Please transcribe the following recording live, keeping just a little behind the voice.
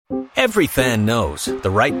Every fan knows the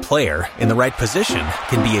right player in the right position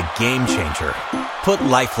can be a game changer. Put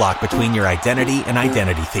LifeLock between your identity and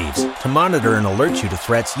identity thieves to monitor and alert you to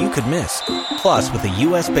threats you could miss. Plus, with a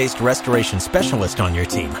U.S.-based restoration specialist on your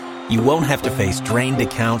team, you won't have to face drained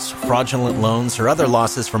accounts, fraudulent loans, or other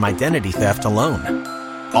losses from identity theft alone.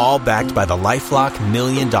 All backed by the LifeLock $1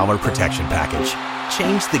 Million Protection Package.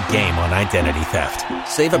 Change the game on identity theft.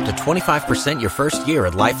 Save up to 25% your first year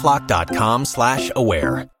at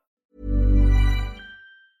LifeLock.com/aware.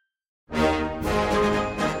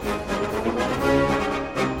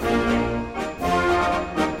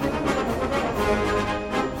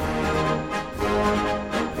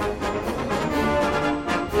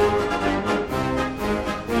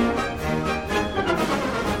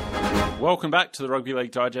 Welcome back to the Rugby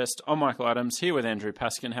League Digest. I'm Michael Adams, here with Andrew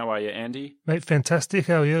Paskin. How are you, Andy? Mate, fantastic.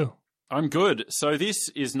 How are you? I'm good. So this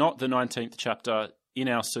is not the 19th chapter in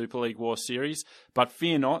our Super League War series, but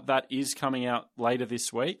fear not, that is coming out later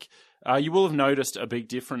this week. You will have noticed a big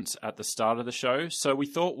difference at the start of the show, so we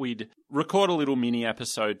thought we'd record a little mini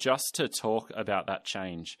episode just to talk about that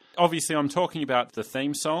change. Obviously, I'm talking about the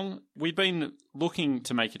theme song. We've been looking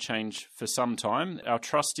to make a change for some time. Our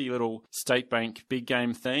trusty little State Bank big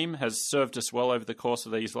game theme has served us well over the course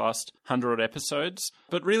of these last 100 episodes.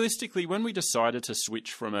 But realistically, when we decided to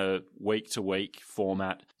switch from a week-to-week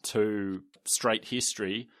format to straight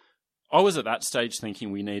history, I was at that stage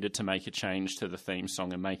thinking we needed to make a change to the theme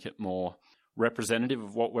song and make it more representative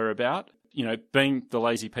of what we're about. You know, being the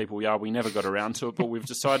lazy people we are, we never got around to it, but we've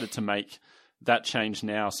decided to make that change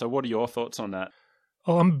now. So what are your thoughts on that?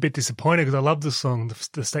 Oh, I'm a bit disappointed because I love the song,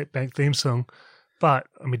 the State Bank theme song. But,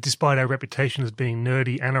 I mean, despite our reputation as being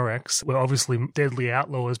nerdy anoraks, we're obviously deadly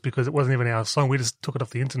outlaws because it wasn't even our song. We just took it off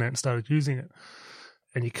the internet and started using it.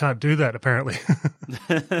 And you can't do that, apparently.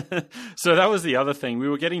 So that was the other thing. We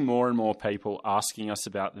were getting more and more people asking us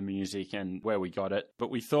about the music and where we got it. But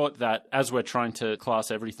we thought that as we're trying to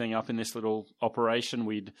class everything up in this little operation,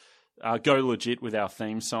 we'd go legit with our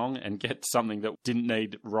theme song and get something that didn't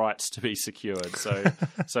need rights to be secured. So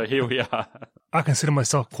here we are. I consider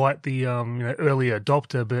myself quite the early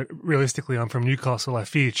adopter, but realistically, I'm from Newcastle. I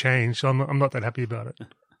fear change, so I'm not that happy about it.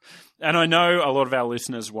 And I know a lot of our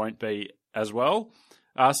listeners won't be as well.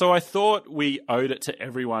 So I thought we owed it to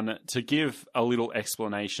everyone to give a little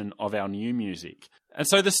explanation of our new music. And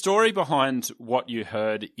so the story behind what you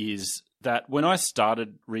heard is that when I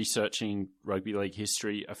started researching rugby league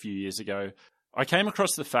history a few years ago, I came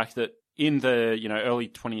across the fact that in the early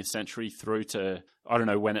 20th century through to, I don't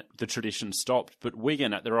know when the tradition stopped, but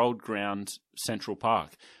Wigan at their old ground, Central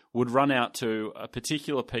Park, would run out to a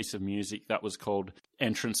particular piece of music that was called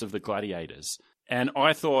Entrance of the Gladiators. And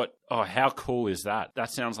I thought, oh, how cool is that?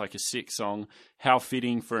 That sounds like a sick song. How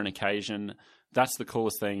fitting for an occasion. That's the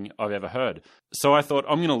coolest thing I've ever heard. So I thought,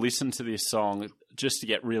 I'm going to listen to this song just to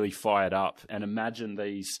get really fired up and imagine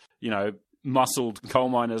these, muscled coal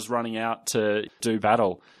miners running out to do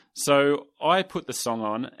battle. So I put the song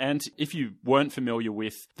on, and if you weren't familiar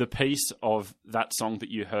with the piece of that song that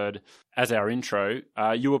you heard as our intro,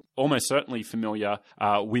 you were almost certainly familiar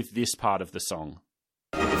with this part of the song.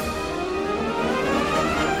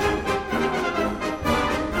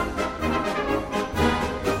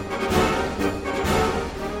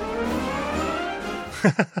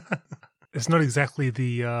 It's not exactly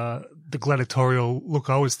the gladiatorial look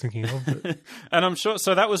I was thinking of. But... And I'm sure,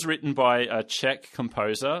 so that was written by a Czech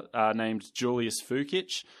composer named Julius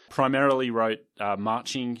Fukic, primarily wrote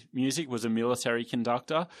marching music, was a military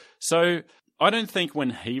conductor. So I don't think when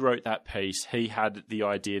he wrote that piece, he had the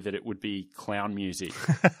idea that it would be clown music.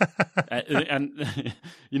 and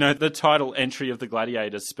the title Entry of the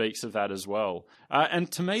Gladiators speaks of that as well.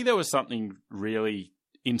 And to me, there was something really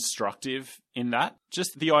instructive in that,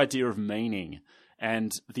 just the idea of meaning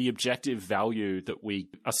and the objective value that we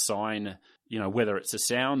assign, whether it's a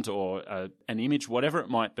sound or an image, whatever it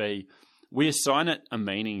might be, we assign it a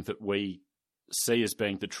meaning that we see as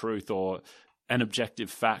being the truth or an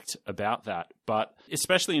objective fact about that. But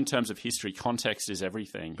especially in terms of history, context is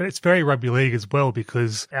everything. But it's very rugby league as well,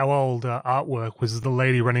 because our old artwork was the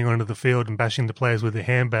lady running onto the field and bashing the players with a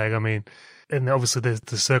handbag. I mean, and obviously there's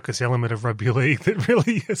the circus element of rugby league that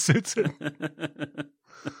really suits it.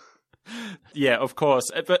 Yeah, of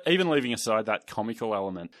course. But even leaving aside that comical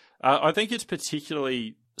element, I think it's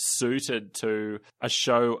particularly suited to a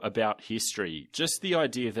show about history. Just the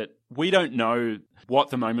idea that we don't know what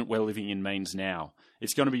the moment we're living in means now.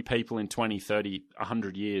 It's going to be people in 20, 30,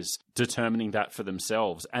 100 years determining that for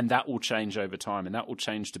themselves. And that will change over time. And that will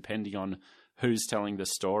change depending on who's telling the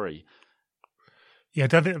story. Yeah, I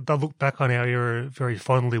don't think they'll look back on our era very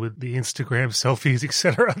fondly with the Instagram selfies,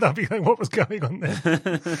 etc. They'll be like, what was going on there?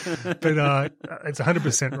 But it's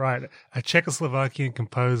 100% right. A Czechoslovakian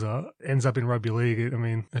composer ends up in rugby league. I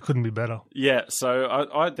mean, it couldn't be better. Yeah, so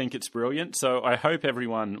I think it's brilliant. So I hope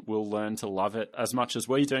everyone will learn to love it as much as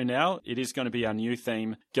we do now. It is going to be our new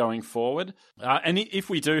theme going forward. And if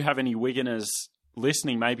we do have any Wiganers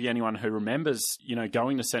listening, maybe anyone who remembers,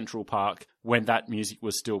 going to Central Park when that music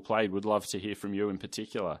was still played, would love to hear from you in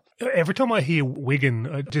particular. Every time I hear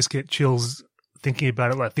Wigan, I just get chills thinking about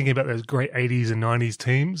it, like thinking about those great 80s and 90s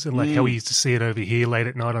teams and like how we used to see it over here late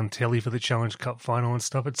at night on telly for the Challenge Cup final and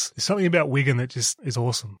stuff. It's something about Wigan that just is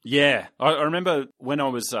awesome. Yeah. I remember when I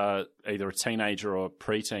was either a teenager or a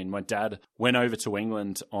preteen, my dad went over to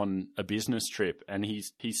England on a business trip and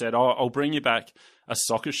he said, I'll bring you back a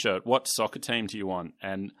soccer shirt. What soccer team do you want?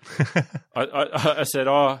 And I said,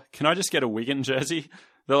 can I just get a Wigan jersey?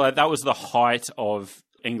 That was the height of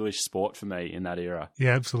English sport for me in that era.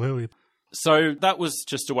 Yeah, absolutely. So that was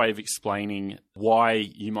just a way of explaining why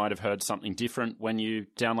you might have heard something different when you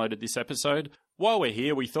downloaded this episode. While we're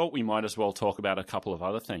here, we thought we might as well talk about a couple of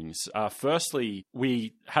other things. Firstly,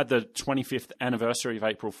 we had the 25th anniversary of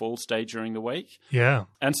April Fool's Day during the week. Yeah.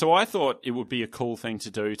 And so I thought it would be a cool thing to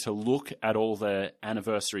do to look at all the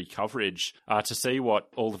anniversary coverage to see what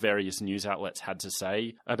all the various news outlets had to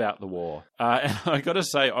say about the war. And I got to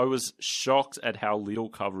say, I was shocked at how little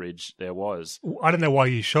coverage there was. I don't know why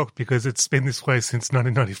you're shocked because it's been this way since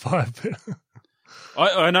 1995.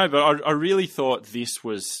 I know, but I really thought this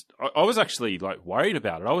was... I was actually worried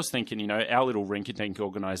about it. I was thinking, our little rinky-dink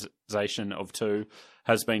organisation of two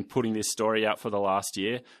has been putting this story out for the last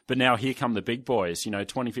year, but now here come the big boys,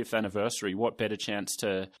 25th anniversary. What better chance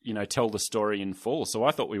to, tell the story in full? So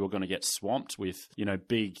I thought we were going to get swamped with,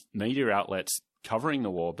 big media outlets covering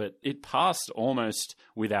the war, but it passed almost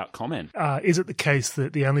without comment. Is it the case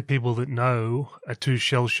that the only people that know are too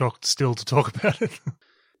shell-shocked still to talk about it?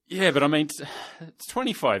 Yeah, but I mean, it's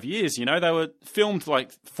 25 years, they were filmed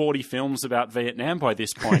 40 films about Vietnam by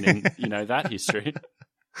this point in, that history.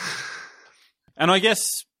 And I guess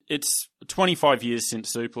it's 25 years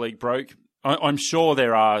since Super League broke. I'm sure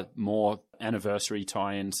there are more anniversary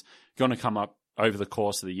tie-ins going to come up over the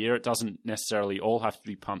course of the year. It doesn't necessarily all have to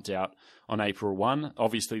be pumped out on April 1.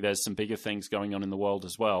 Obviously, there's some bigger things going on in the world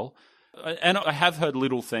as well. And I have heard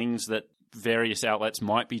little things that various outlets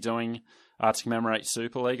might be doing to commemorate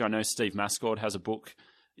Super League. I know Steve Mascord has a book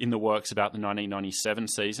in the works about the 1997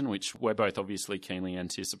 season, which we're both obviously keenly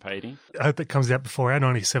anticipating. I hope that comes out before our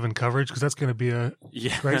 97 coverage because that's going to be a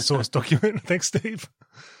great source document. Thanks, Steve.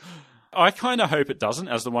 I kind of hope it doesn't,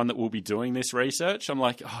 as the one that will be doing this research. I'm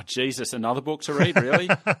like, oh, Jesus, another book to read, really?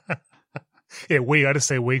 Yeah, I just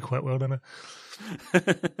say we quite well, don't I?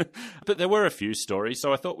 But there were a few stories,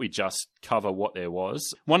 so I thought we'd just cover what there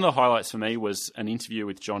was. One of the highlights for me was an interview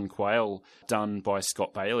with John Quayle done by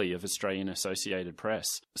Scott Bailey of Australian Associated Press.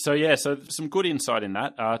 So some good insight in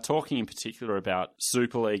that, talking in particular about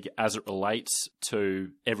Super League as it relates to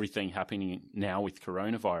everything happening now with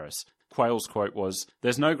coronavirus. Quayle's quote was,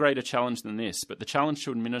 "There's no greater challenge than this, but the challenge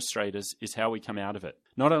to administrators is how we come out of it.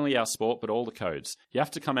 Not only our sport, but all the codes. You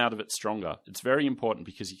have to come out of it stronger. It's very important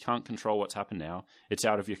because you can't control what's happened now. It's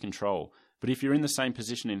out of your control. But if you're in the same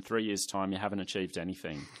position in 3 years' time, you haven't achieved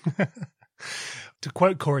anything." To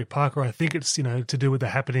quote Corey Parker, I think it's, to do with the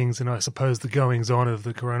happenings and I suppose the goings-on of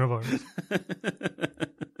the coronavirus.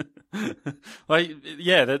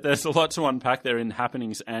 There's a lot to unpack there in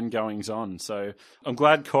happenings and goings on. So I'm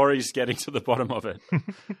glad Corey's getting to the bottom of it.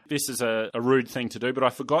 This is a rude thing to do, but I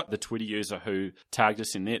forgot the Twitter user who tagged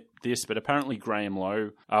us in this, but apparently Graham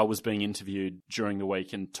Lowe was being interviewed during the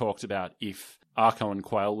week and talked about if Arco and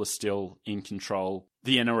Quayle were still in control,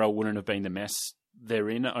 the NRL wouldn't have been the mess they're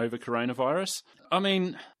in over coronavirus. I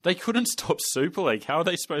mean, they couldn't stop Super League. How are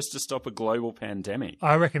they supposed to stop a global pandemic?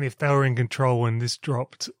 I reckon if they were in control when this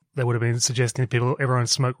dropped, they would have been suggesting to everyone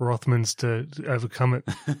smoke Rothmans to overcome it.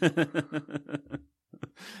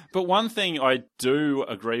 But one thing I do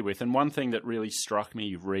agree with, and one thing that really struck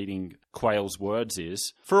me reading Quayle's words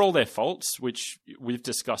is, for all their faults, which we've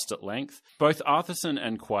discussed at length, both Arthurson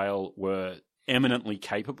and Quayle were eminently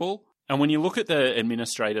capable. And when you look at the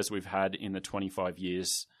administrators we've had in the 25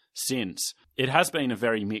 years since, it has been a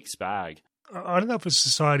very mixed bag. I don't know if it's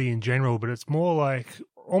society in general, but it's more like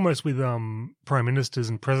almost with prime ministers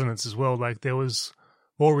and presidents as well. Like there was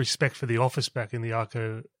more respect for the office back in the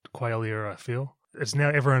Arco Quayle era, I feel. It's now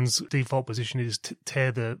everyone's default position is to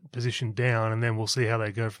tear the position down and then we'll see how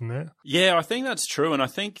they go from there. Yeah, I think that's true. And I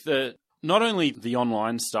think that not only the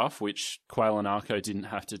online stuff, which Quayle and Arco didn't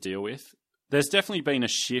have to deal with, there's definitely been a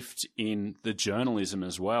shift in the journalism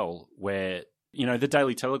as well, where You know, the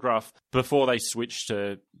Daily Telegraph, before they switched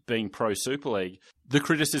to being pro Super League, the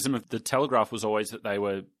criticism of the Telegraph was always that they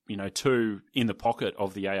were, you know, too in the pocket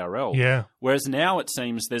of the ARL. Yeah. Whereas now it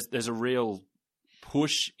seems there's a real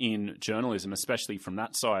push in journalism, especially from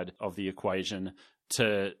that side of the equation,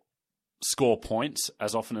 to score points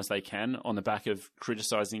as often as they can on the back of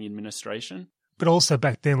criticising administration. But also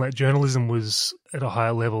back then, like, journalism was at a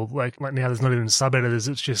higher level. Like now there's not even sub-editors.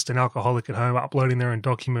 It's just an alcoholic at home uploading their own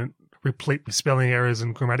document, replete with spelling errors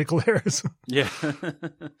and grammatical errors. Yeah.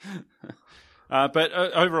 But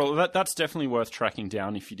overall, that's definitely worth tracking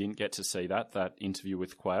down if you didn't get to see that interview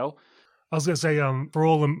with Quayle. I was going to say, for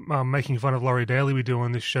all the making fun of Laurie Daly we do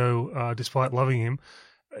on this show, despite loving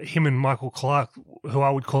him and Michael Clark, who I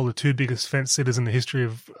would call the two biggest fence sitters in the history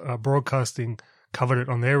of broadcasting, covered it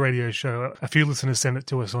on their radio show. A few listeners sent it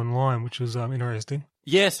to us online, which was interesting.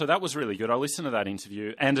 Yeah, so that was really good. I listened to that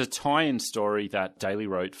interview and a tie-in story that Daly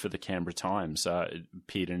wrote for the Canberra Times. It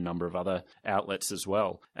appeared in a number of other outlets as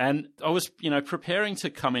well. And I was, you know, preparing to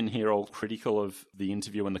come in here all critical of the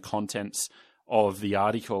interview and the contents of the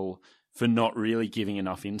article for not really giving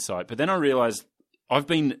enough insight. But then I realised I've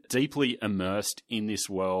been deeply immersed in this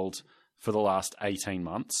world for the last 18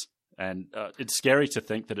 months. And it's scary to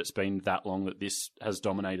think that it's been that long that this has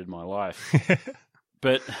dominated my life.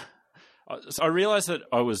 But I realised that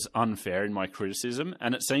I was unfair in my criticism.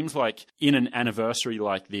 And it seems like in an anniversary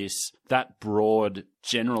like this, that broad,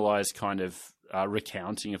 generalised kind of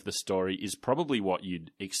recounting of the story is probably what you'd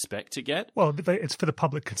expect to get. Well, it's for the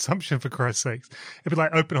public consumption, for Christ's sakes. It'd be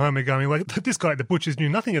like Oppenheimer going, like, this guy at the butchers knew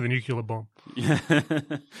nothing of the nuclear bomb.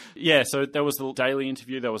 Yeah, so there was the Daily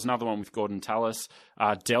interview. There was another one with Gordon Tallis.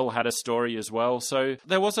 Dell had a story as well. So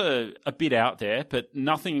there was a bit out there, but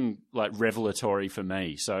nothing like revelatory for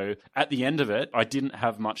me. So at the end of it, I didn't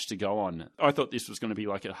have much to go on. I thought this was going to be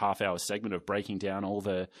like a half-hour segment of breaking down all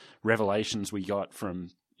the revelations we got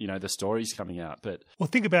from, you know, the stories coming out. But well,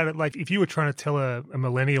 think about it. Like, if you were trying to tell a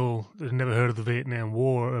millennial that had never heard of the Vietnam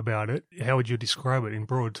War about it, how would you describe it in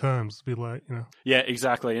broad terms? It'd be like, you know. Yeah,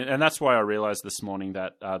 exactly. And that's why I realized this morning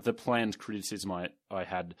that the planned criticism I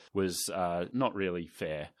had was not really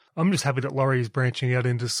fair. I'm just happy that Laurie's branching out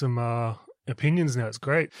into some opinions now. It's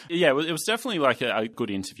great. Yeah, it was definitely like a good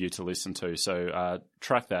interview to listen to. So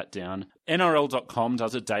track that down. NRL.com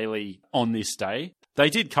does a daily on this day. They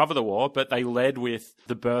did cover the war, but they led with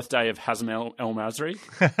the birthday of Hazem El Masri.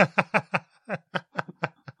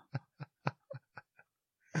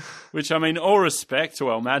 Which, I mean, all respect to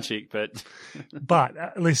El Magic, but... But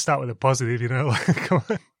at least start with a positive, you know? Like, come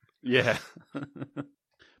on. Yeah.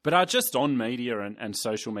 But just on media and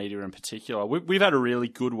social media in particular, we've had a really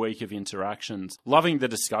good week of interactions. Loving the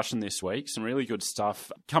discussion this week. Some really good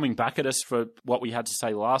stuff coming back at us for what we had to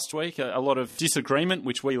say last week. A lot of disagreement,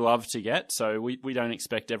 which we love to get. So we don't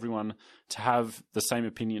expect everyone to have the same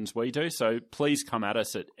opinions we do. So please come at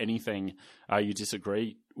us at anything you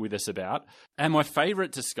disagree with us about. And my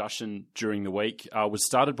favourite discussion during the week was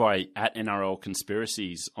started by @NRL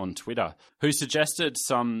Conspiracies on Twitter, who suggested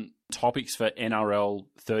some topics for NRL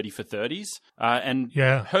 30 for 30s and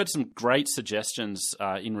heard some great suggestions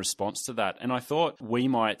in response to that. And I thought we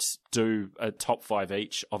might do a top 5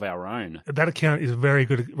 each of our own. That account is a very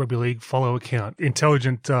good rugby league follow account.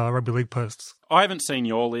 Intelligent rugby league posts. I haven't seen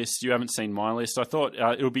your list. You haven't seen my list. I thought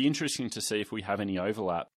it would be interesting to see if we have any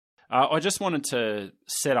overlap. I just wanted to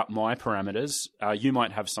set up my parameters. You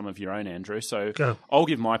might have some of your own, Andrew. So I'll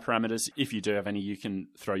give my parameters. If you do have any, you can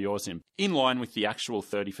throw yours in line with the actual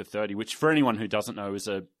 30 for 30, which for anyone who doesn't know is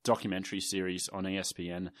a documentary series on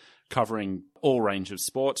ESPN covering all range of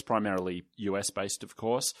sports, primarily US-based, of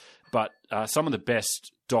course, but some of the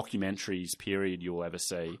best documentaries, period, you'll ever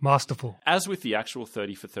see. Masterful. As with the actual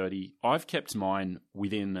 30 for 30, I've kept mine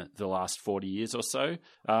within the last 40 years or so.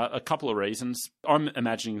 A couple of reasons. I'm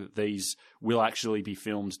imagining that these will actually be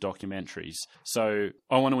filmed documentaries. So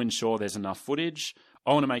I want to ensure there's enough footage.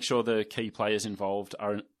 I want to make sure the key players involved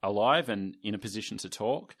are alive and in a position to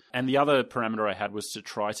talk. And the other parameter I had was to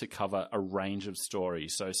try to cover a range of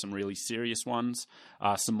stories. So some really serious ones,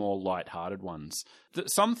 some more lighthearted ones.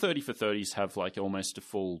 Some 30 for 30s have like almost a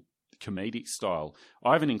full comedic style.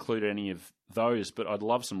 I haven't included any of those, but I'd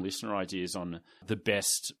love some listener ideas on the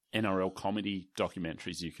best NRL comedy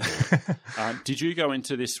documentaries you can do. Did you go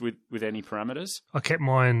into this with any parameters? I kept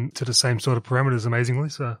mine to the same sort of parameters, amazingly.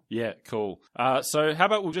 So yeah, cool. So how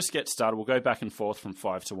about we'll just get started. We'll go back and forth from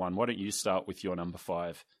 5 to 1. Why don't you start with your number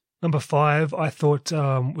 5? Number 5, I thought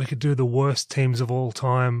we could do the worst teams of all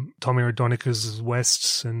time. Tommy Raudonikis'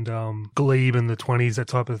 Wests and Glebe in the 20s, that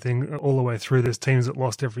type of thing, all the way through. There's teams that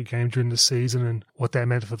lost every game during the season and what that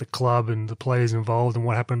meant for the club and the players involved and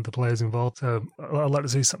what happened to the players involved. So I'd like to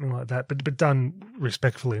see something like that, but done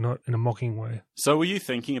respectfully, not in a mocking way. So were you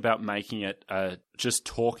thinking about making it just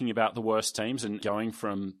talking about the worst teams and going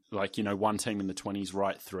from, like, you know, one team in the 20s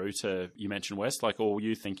right through to, you mentioned West, like, or were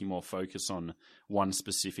you thinking more focus on one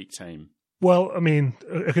specific team? Well, I mean,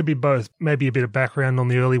 it could be both. Maybe a bit of background on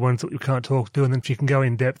the early ones that you can't talk to, and then if you can go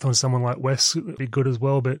in depth on someone like West, it would be good as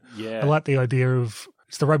well. But yeah. I like the idea of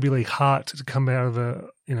it's the rugby league heart to come out of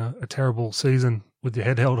a terrible season with your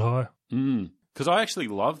head held high. Because I actually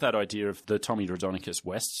love that idea of the Tommy Raudonikis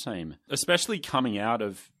West team, especially coming out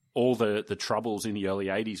of all the troubles in the early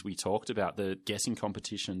 80s we talked about, the guessing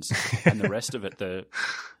competitions and the rest of it.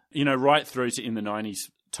 Right through to in the 90s,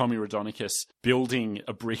 Tommy Raudonikis building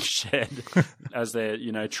a brick shed as their,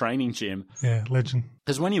 training gym. Yeah, legend.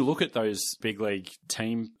 Because when you look at those big league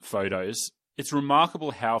team photos, it's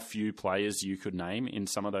remarkable how few players you could name in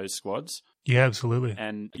some of those squads. Yeah, absolutely.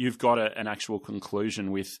 And you've got an actual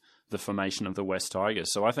conclusion with the formation of the West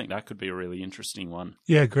Tigers. So I think that could be a really interesting one.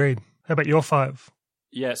 Yeah, agreed. How about your 5?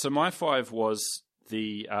 Yeah, so my 5 was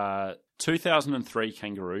the 2003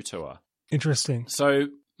 Kangaroo Tour. Interesting. So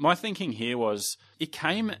my thinking here was it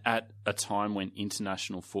came at a time when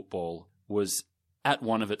international football was at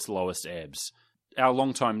one of its lowest ebbs. Our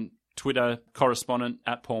longtime Twitter correspondent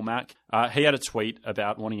at Paul Mack, he had a tweet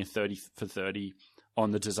about wanting a 30 for 30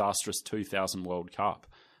 on the disastrous 2000 World Cup.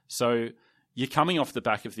 So you're coming off the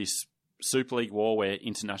back of this Super League war where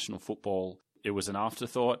international football, it was an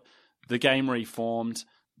afterthought. The game reformed.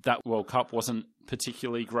 That World Cup wasn't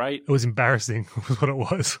particularly great. It was embarrassing, was what it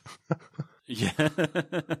was. Yeah.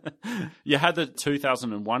 You had the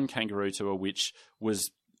 2001 Kangaroo Tour, which was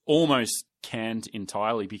almost canned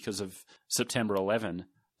entirely because of September 11.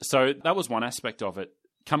 So that was one aspect of it,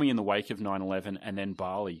 coming in the wake of 9/11 and then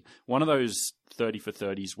Bali. One of those 30 for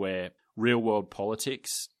 30s where real-world politics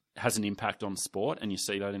has an impact on sport, and you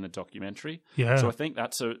see that in the documentary. Yeah. So I think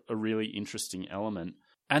that's a really interesting element.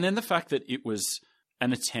 And then the fact that it was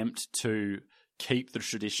an attempt to keep the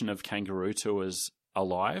tradition of Kangaroo Tours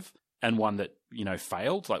alive, and one that,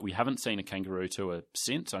 failed. Like, we haven't seen a Kangaroo Tour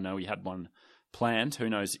since. I know we had one planned. Who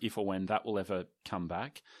knows if or when that will ever come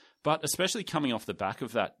back. But especially coming off the back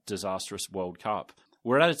of that disastrous World Cup,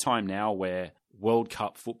 we're at a time now where World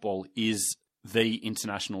Cup football is the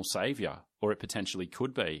international saviour, or it potentially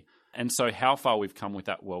could be. And so how far we've come with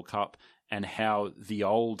that World Cup and how the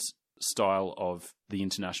old style of the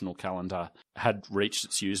international calendar had reached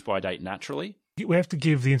its use-by date naturally. We have to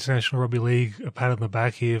give the International Rugby League a pat on the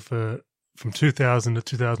back here for from 2000 to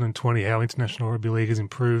 2020, how International Rugby League has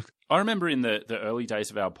improved. I remember in the early days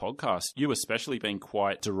of our podcast, you especially being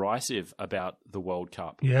quite derisive about the World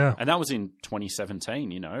Cup. Yeah. And that was in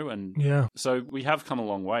 2017, and yeah. So we have come a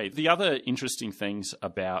long way. The other interesting things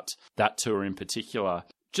about that tour in particular,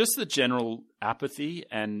 just the general apathy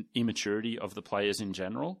and immaturity of the players in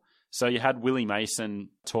general. So you had Willie Mason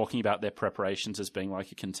talking about their preparations as being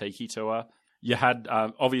like a Kentucky tour. You had,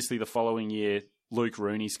 obviously, the following year, Luke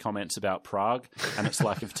Rooney's comments about Prague and its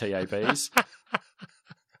lack of TABs.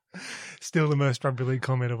 Still the most rugby league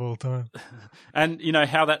comment of all time. And,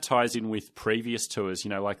 how that ties in with previous tours,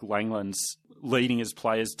 like Langland's leading his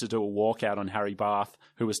players to do a walkout on Harry Bath,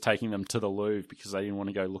 who was taking them to the Louvre because they didn't want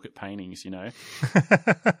to go look at paintings,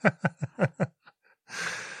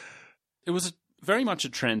 It was very much a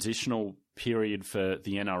transitional period for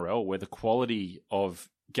the NRL where the quality of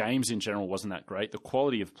games in general wasn't that great. The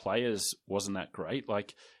quality of players wasn't that great.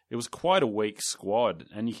 Like, it was quite a weak squad.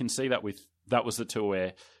 And you can see that that was the tour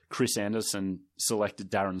where Chris Anderson selected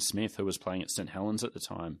Darren Smith, who was playing at St. Helens at the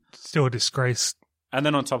time. Still a disgrace. And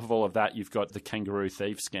then on top of all of that, you've got the Kangaroo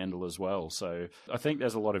Thief scandal as well. So I think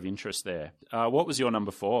there's a lot of interest there. What was your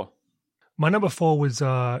number 4? My number 4 was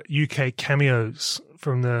UK cameos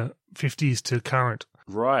from the 50s to current.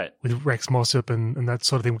 Right. With Rex Mossop and that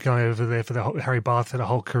sort of thing going over there for Harry Bath for the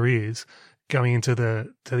whole careers, going into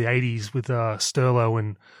the 80s with Sterlo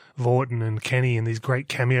and Vorton and Kenny and these great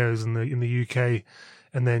cameos in the UK.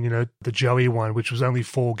 And then, the Joey one, which was only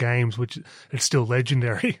 4 games, which it's still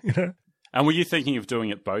legendary, And were you thinking of doing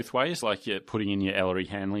it both ways, like you're putting in your Ellery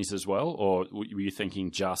Hanleys as well, or were you thinking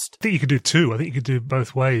just... I think you could do 2. I think you could do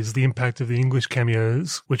both ways. The impact of the English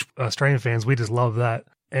cameos, which Australian fans, we just love that.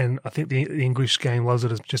 And I think the English game loves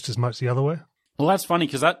it just as much the other way. Well, that's funny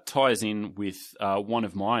because that ties in with one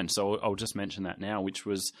of mine. So I'll just mention that now, which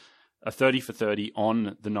was a 30 for 30 on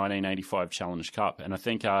the 1985 Challenge Cup. And I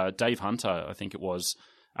think Dave Hunter,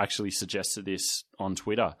 actually suggested this on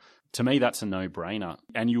Twitter. To me, that's a no-brainer.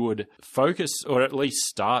 And you would focus, or at least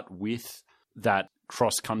start with that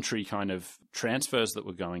cross-country kind of transfers that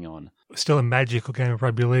were going on. Still a magical game of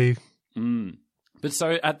rugby league. But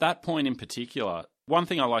so at that point in particular, one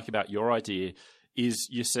thing I like about your idea is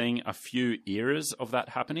you're seeing a few eras of that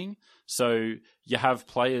happening. So you have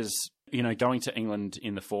players, going to England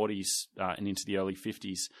in the 40s and into the early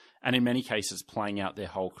 50s, and in many cases playing out their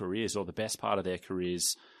whole careers or the best part of their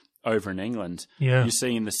careers over in England. Yeah. You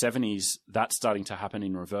see in the 70s, that's starting to happen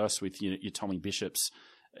in reverse with your Tommy Bishops,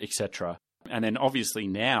 etc. And then obviously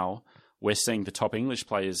now we're seeing the top English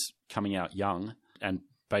players coming out young and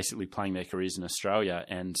basically playing their careers in Australia,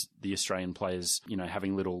 and the Australian players,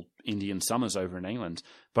 having little Indian summers over in England.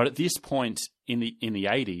 But at this point in the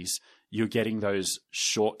 80s, you're getting those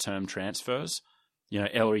short-term transfers.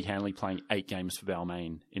 Ellery Hanley playing 8 games for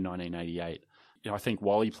Balmain in 1988. I think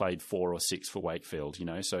Wally played 4 or 6 for Wakefield,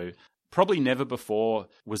 so probably never before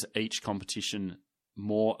was each competition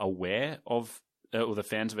more aware of, or the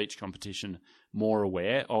fans of each competition more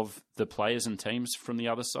aware of the players and teams from the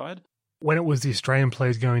other side. When it was the Australian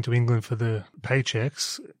players going to England for the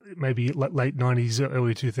paychecks, maybe late 90s,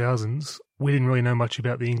 early 2000s, we didn't really know much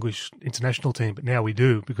about the English international team, but now we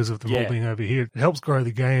do because of them all being over here. It helps grow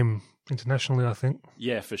the game internationally, I think.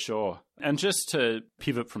 Yeah, for sure. And just to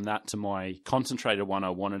pivot from that to my concentrated one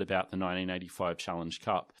I wanted about the 1985 Challenge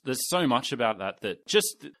Cup, there's so much about that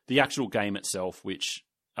just the actual game itself, which...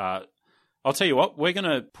 I'll tell you what, we're going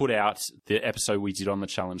to put out the episode we did on the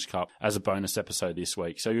Challenge Cup as a bonus episode this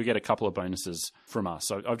week. So you'll get a couple of bonuses from us.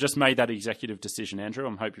 So I've just made that executive decision, Andrew.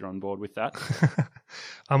 I hope you're on board with that.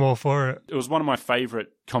 I'm all for it. It was one of my favourite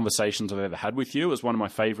conversations I've ever had with you. It was one of my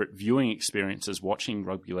favourite viewing experiences watching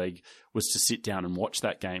rugby league, was to sit down and watch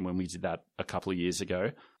that game when we did that a couple of years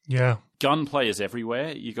ago. Yeah. Gun players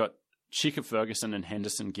everywhere. You got Chica Ferguson and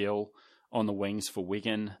Henderson Gill on the wings for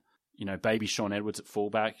Wigan. Baby Sean Edwards at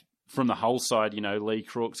fullback. From the whole side, Lee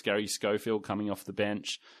Crooks, Gary Schofield coming off the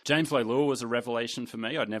bench. James Leilua was a revelation for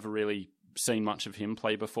me. I'd never really seen much of him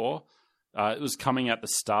play before. It was coming at the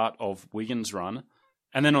start of Wigan's run.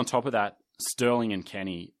 And then on top of that, Sterling and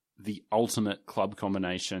Kenny, the ultimate club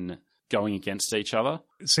combination going against each other.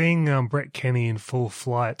 Seeing Brett Kenny in full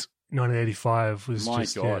flight 1985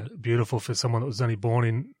 was beautiful for someone that was only born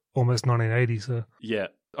in almost 1980. So. Yeah,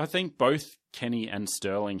 I think both Kenny and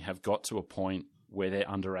Sterling have got to a point where they're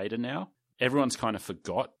underrated now. Everyone's kind of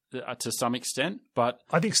forgot to some extent, but...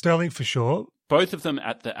 I think Sterling for sure. Both of them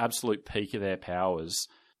at the absolute peak of their powers.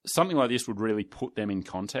 Something like this would really put them in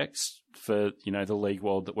context for, the league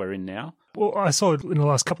world that we're in now. Well, I saw in the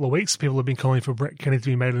last couple of weeks, people have been calling for Brett Kenny to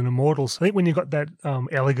be made an immortal. So I think when you've got that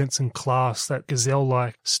elegance and class, that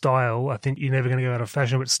gazelle-like style, I think you're never going to go out of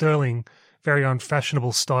fashion. But Sterling, very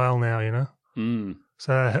unfashionable style now,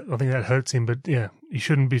 So I think that hurts him, but yeah, he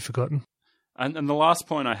shouldn't be forgotten. And the last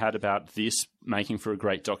point I had about this making for a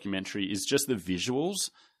great documentary is just the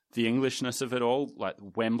visuals, the Englishness of it all, like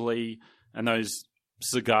Wembley and those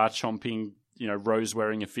cigar-chomping,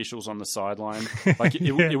 rose-wearing officials on the sideline. Like,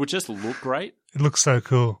 it would just look great. It looks so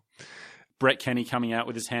cool. Brett Kenny coming out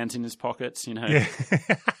with his hands in his pockets, Yeah.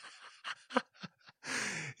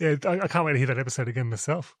 Yeah, I can't wait to hear that episode again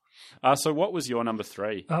myself. So what was your number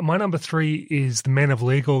 3? My number 3 is the Men of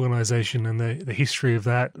League organisation and the history of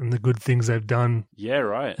that and the good things they've done. Yeah,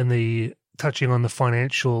 right. And the touching on the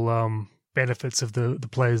financial benefits of the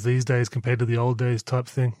players these days compared to the old days type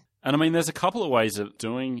thing. And I mean, there's a couple of ways of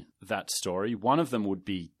doing that story. One of them would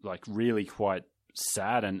be like really quite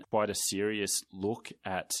sad and quite a serious look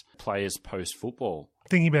at players post-football.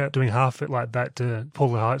 Thinking about doing half it like that to pull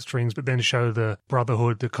the heartstrings, but then show the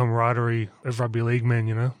brotherhood, the camaraderie of rugby league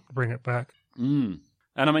men, bring it back. And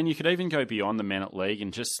I mean, you could even go beyond the men at league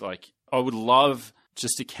and just like, I would love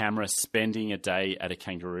just a camera spending a day at a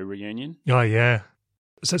kangaroo reunion. Oh, yeah.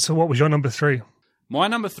 So what was your number 3? My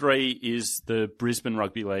number 3 is the Brisbane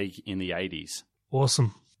Rugby League in the 80s.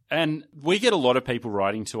 Awesome. And we get a lot of people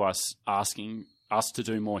writing to us asking us to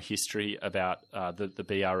do more history about the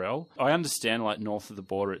BRL. I understand, like, north of the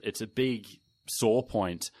border, it's a big sore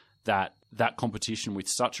point that competition with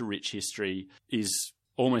such a rich history is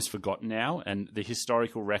almost forgotten now, and the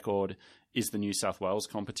historical record is the New South Wales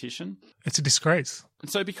competition. It's a disgrace.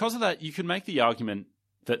 And so because of that, you can make the argument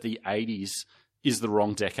that the 80s is the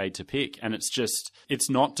wrong decade to pick, and it's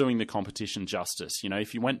not doing the competition justice.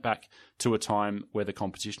 If you went back to a time where the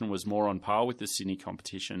competition was more on par with the Sydney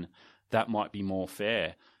competition, that might be more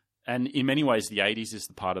fair. And in many ways, the 80s is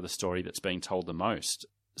the part of the story that's being told the most.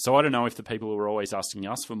 So I don't know if the people who are always asking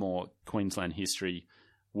us for more Queensland history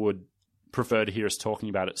would prefer to hear us talking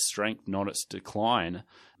about its strength, not its decline.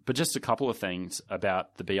 But just a couple of things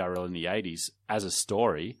about the BRL in the 80s as a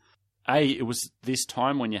story. It was this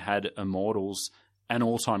time when you had immortals and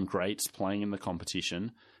all-time greats playing in the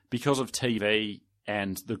competition. Because of TV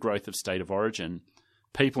and the growth of State of Origin,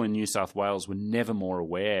 people in New South Wales were never more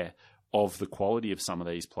aware of the quality of some of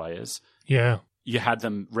these players. Yeah. You had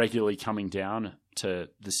them regularly coming down to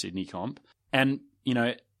the Sydney comp. And, you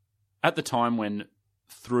know, at the time when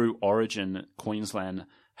through Origin, Queensland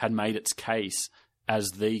had made its case as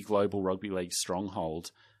the global rugby league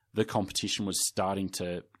stronghold, the competition was starting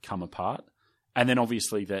to come apart. And then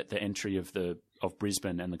obviously the entry of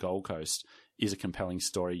Brisbane and the Gold Coast is a compelling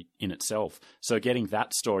story in itself. So getting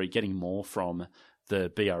that story, getting more from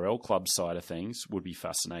the BRL club side of things would be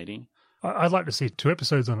fascinating. I'd like to see 2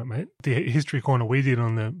 episodes on it, mate. The History Corner we did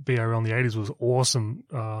on the BRL in the 80s was awesome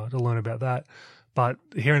to learn about that. But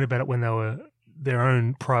hearing about it when they were their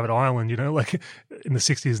own private island, you know, like in the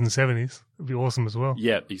 60s and 70s, would be awesome as well.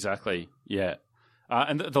 Yeah, exactly. Yeah.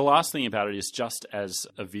 And the last thing about it is just as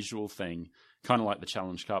a visual thing, kind of like the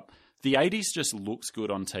Challenge Cup, the 80s just looks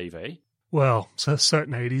good on TV. Well, so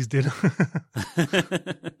certain 80s did.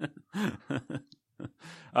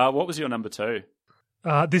 What was your number 2?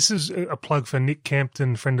 This is a plug for Nick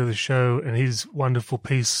Campton, friend of the show, and his wonderful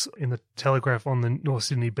piece in the Telegraph on the North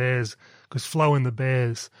Sydney Bears, because Flo and the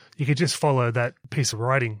Bears, you could just follow that piece of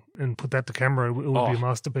writing and put that to camera. It would be a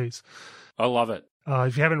masterpiece. I love it.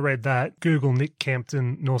 If you haven't read that, Google Nick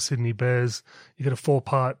Campton, North Sydney Bears. You get a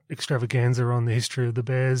 4-part extravaganza on the history of the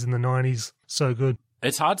Bears in the 90s. So good.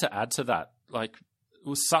 It's hard to add to that. Like, it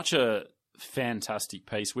was such a fantastic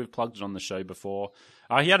piece. We've plugged it on the show before.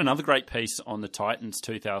 He had another great piece on the Titans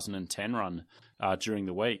 2010 run during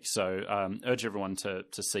the week. So urge everyone to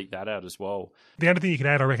seek that out as well. The other thing you could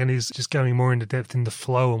add, I reckon, is just going more into depth into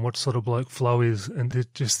Flo and what sort of bloke Flo is, and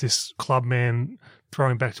just this club man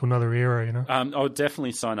throwing back to another era, you know? I would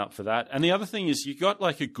definitely sign up for that. And the other thing is you got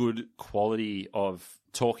like a good quality of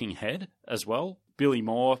talking head as well. Billy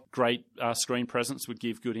Moore, great screen presence, would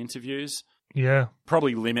give good interviews. Yeah.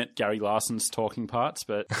 Probably limit Gary Larson's talking parts,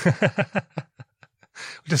 but...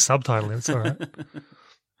 Just subtitling, it's all right.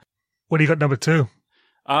 What do you got number 2?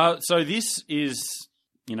 So this is,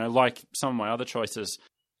 you know, like some of my other choices,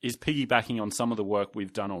 is piggybacking on some of the work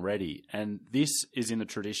we've done already. And this is in the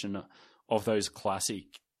tradition of those classic,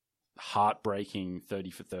 heartbreaking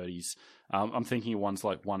 30 for 30s. I'm thinking of ones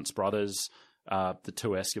like Once Brothers, the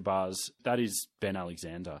 2 Escobars. That is Ben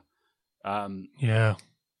Alexander. Yeah.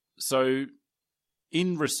 So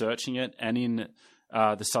in researching it and in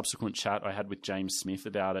the subsequent chat I had with James Smith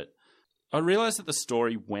about it, I realised that the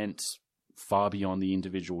story went far beyond the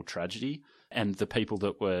individual tragedy and the people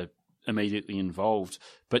that were immediately involved,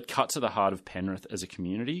 but cut to the heart of Penrith as a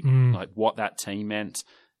community, like what that team meant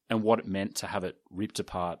and what it meant to have it ripped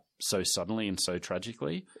apart so suddenly and so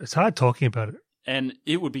tragically. It's hard talking about it. And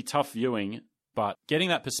it would be tough viewing, but getting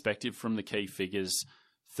that perspective from the key figures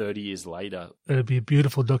 30 years later. It'd be a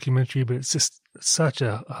beautiful documentary, but it's just such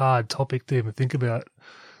a hard topic to even think about.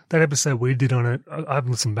 That episode we did on it, I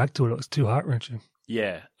haven't listened back to it. It was too heart-wrenching.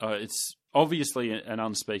 Yeah, it's obviously an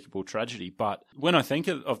unspeakable tragedy, but when I think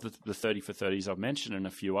of the 30 for 30s I've mentioned and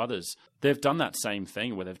a few others, they've done that same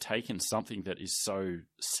thing where they've taken something that is so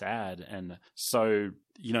sad and so,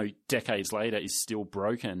 you know, decades later is still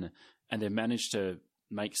broken, and they've managed to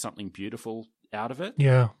make something beautiful out of it.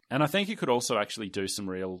 Yeah. And I think it could also actually do some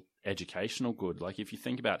real educational good. Like if you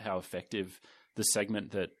think about how effective the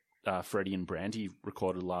segment that Freddie and Brandy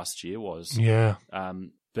recorded last year was. Yeah.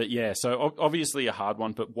 But yeah, so obviously a hard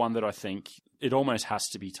one, but one that I think it almost has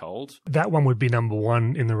to be told. That one would be number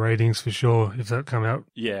 1 in the ratings for sure if that come out.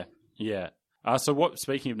 Yeah, yeah. So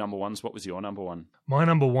speaking of number 1s, what was your number 1? My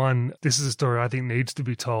number 1, this is a story I think needs to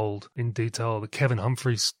be told in detail, the Kevin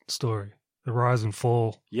Humphreys story, the rise and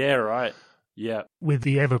fall. Yeah, right. Yeah. With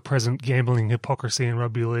the ever-present gambling hypocrisy in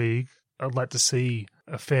rugby league, I'd like to see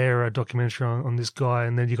a fair documentary on this guy.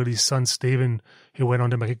 And then you got his son, Stephen, who went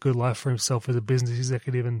on to make a good life for himself as a business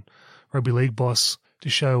executive and rugby league boss, to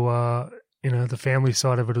show, the family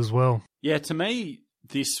side of it as well. Yeah, to me,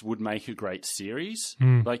 this would make a great series.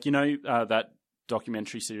 Like, that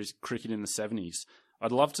documentary series, Cricket in the 70s.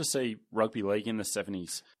 I'd love to see rugby league in the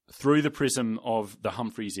 70s through the prism of the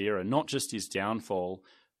Humphreys era, not just his downfall,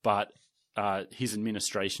 but his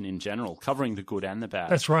administration in general, covering the good and the bad.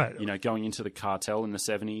 That's right. You know, going into the cartel in the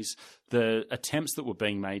 70s, the attempts that were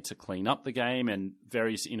being made to clean up the game and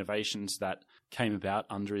various innovations that came about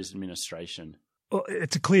under his administration. Well,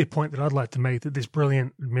 it's a clear point that I'd like to make, that this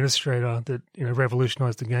brilliant administrator that,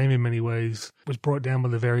 revolutionised the game in many ways was brought down by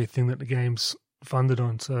the very thing that the game's funded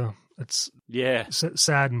on. So it's Yeah.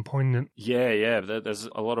 Sad and poignant. Yeah. There's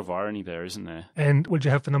a lot of irony there, isn't there? And what did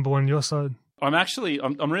you have for number one on your side?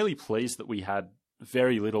 I'm really pleased that we had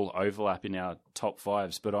very little overlap in our top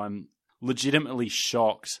fives, but I'm legitimately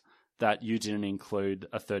shocked that you didn't include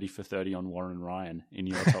a 30 for 30 on Warren Ryan in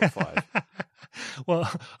your top five.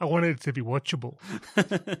 Well, I wanted it to be watchable.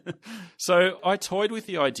 So I toyed with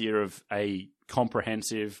the idea of a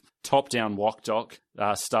comprehensive top-down walk doc,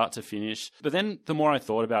 start to finish. But then the more I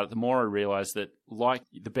thought about it, the more I realized that, like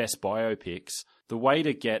the best biopics, the way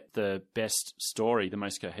to get the best story, the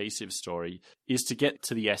most cohesive story, is to get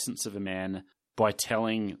to the essence of a man by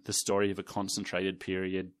telling the story of a concentrated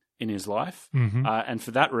period in his life. Mm-hmm. And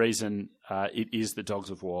for that reason, it is The Dogs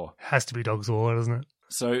of War. Has to be Dogs of War, doesn't it?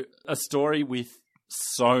 So a story with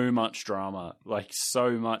so much drama, like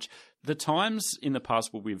so much. The times in the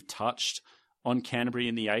past where we've touched on Canterbury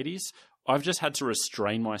in the 80s, I've just had to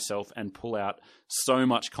restrain myself and pull out so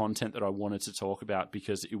much content that I wanted to talk about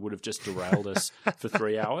because it would have just derailed us for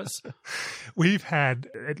 3 hours. We've had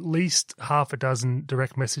at least half a dozen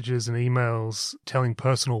direct messages and emails telling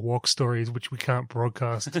personal walk stories, which we can't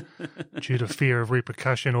broadcast due to fear of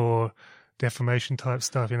repercussion or defamation type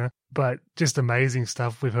stuff, you know. But just amazing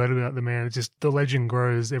stuff we've heard about the man. It's just the legend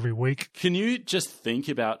grows every week. Can you just think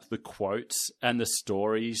about the quotes and the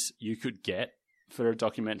stories you could get for a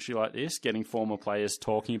documentary like this, getting former players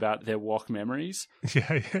talking about their walk memories?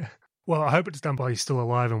 Yeah. Well, I hope it's done while he's still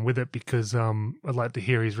alive and with it, because I'd like to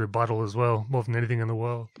hear his rebuttal as well, more than anything in the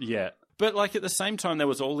world. Yeah. But like at the same time, there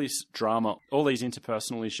was all this drama, all these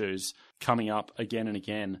interpersonal issues coming up again and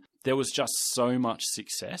again. There was just so much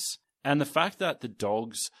success. And the fact that the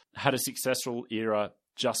Dogs had a successful era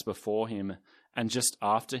just before him and just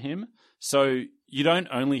after him. So you don't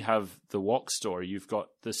only have the walk story, you've got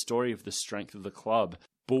the story of the strength of the club,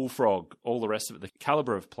 Bullfrog, all the rest of it, the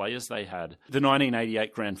calibre of players they had. The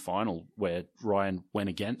 1988 grand final where Ryan went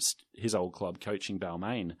against his old club coaching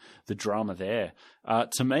Balmain, the drama there.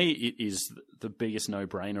 To me, it is the biggest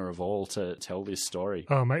no-brainer of all to tell this story.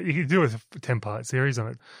 Oh, mate, you could do a 10-part series on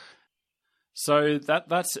it. So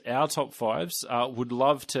that's our top fives. Would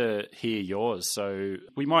love to hear yours. So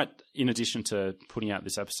we might, in addition to putting out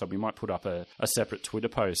this episode, we might put up a separate Twitter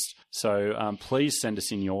post. So please send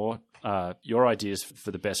us in your ideas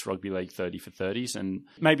for the best rugby league 30 for 30s, and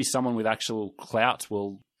maybe someone with actual clout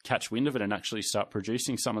will catch wind of it and actually start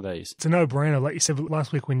producing some of these. It's a no-brainer, like you said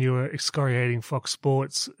last week when you were excoriating Fox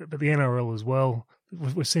Sports, but the NRL as well.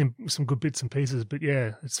 We've seen some good bits and pieces, but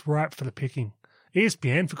yeah, it's ripe for the picking.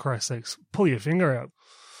 ESPN, for Christ's sakes, pull your finger out.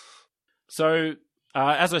 So,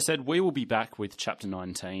 as I said, we will be back with Chapter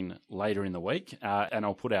 19 later in the week, and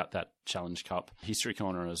I'll put out that Challenge Cup History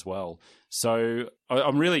Corner as well. So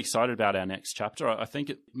I'm really excited about our next chapter. I think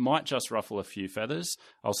it might just ruffle a few feathers.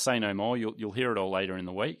 I'll say no more. You'll hear it all later in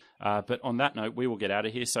the week. But on that note, we will get out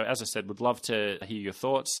of here. So as I said, would love to hear your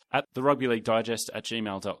thoughts at the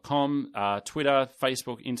rugbyleaguedigest@gmail.com. Twitter,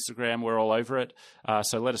 Facebook, Instagram, we're all over it.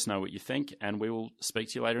 So let us know what you think, and we will speak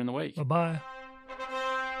to you later in the week. Bye-bye.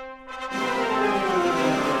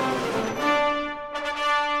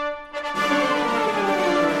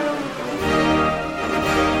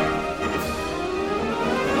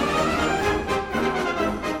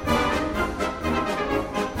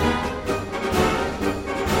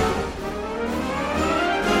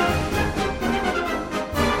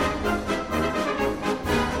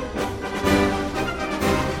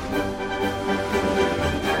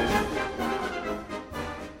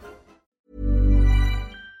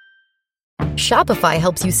 Shopify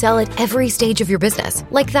helps you sell at every stage of your business.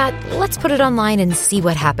 Like that, let's put it online and see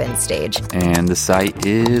what happens stage. And the site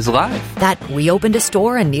is live. That we opened a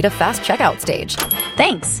store and need a fast checkout stage.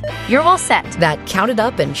 Thanks. You're all set. That count it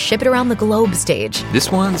up and ship it around the globe stage. This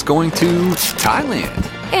one's going to Thailand.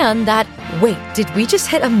 And that, wait, did we just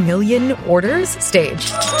hit 1 million orders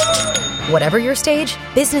stage? Whatever your stage,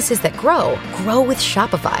 businesses that grow with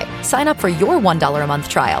Shopify. Sign up for your $1 a month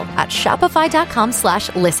trial at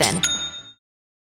shopify.com/listen.